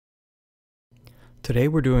Today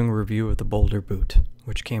we're doing a review of the Boulder boot,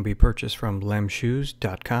 which can be purchased from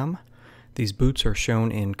lemshoes.com. These boots are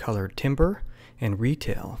shown in colored timber and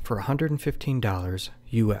retail for $115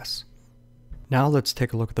 US. Now let's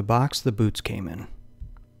take a look at the box the boots came in.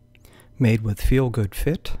 Made with feel-good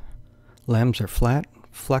fit, Lems are flat,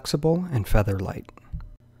 flexible, and feather light.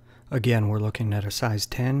 Again, we're looking at a size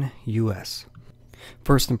 10 US.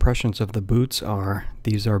 First impressions of the boots are,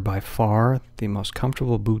 these are by far the most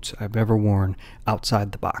comfortable boots I've ever worn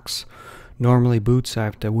outside the box. Normally boots I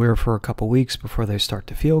have to wear for a couple weeks before they start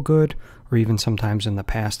to feel good, or even sometimes in the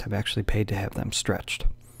past I've actually paid to have them stretched.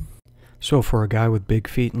 So for a guy with big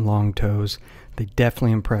feet and long toes, they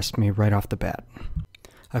definitely impressed me right off the bat.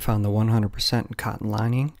 I found the 100% cotton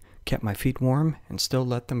lining kept my feet warm and still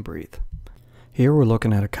let them breathe. Here we're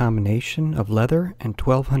looking at a combination of leather and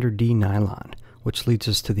 1200D nylon, which leads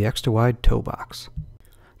us to the extra wide toe box.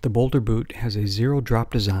 The Boulder boot has a zero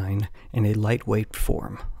drop design and a lightweight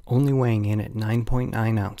form, only weighing in at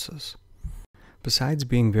 9.9 ounces. Besides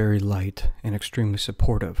being very light and extremely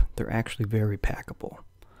supportive, they're actually very packable.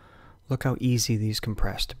 Look how easy these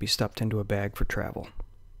compress to be stuffed into a bag for travel.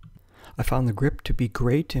 I found the grip to be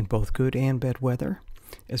great in both good and bad weather,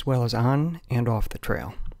 as well as on and off the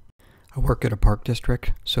trail. I work at a park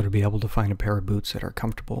district, so to be able to find a pair of boots that are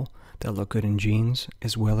comfortable, that look good in jeans,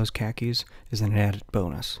 as well as khakis, is an added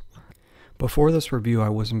bonus. Before this review, I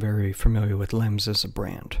wasn't very familiar with Lems as a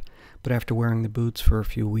brand, but after wearing the boots for a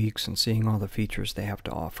few weeks and seeing all the features they have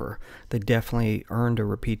to offer, they definitely earned a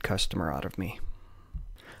repeat customer out of me.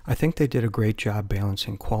 I think they did a great job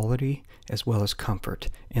balancing quality as well as comfort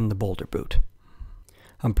in the Boulder boot.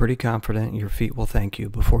 I'm pretty confident your feet will thank you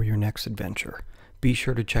before your next adventure. Be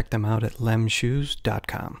sure to check them out at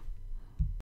lemshoes.com.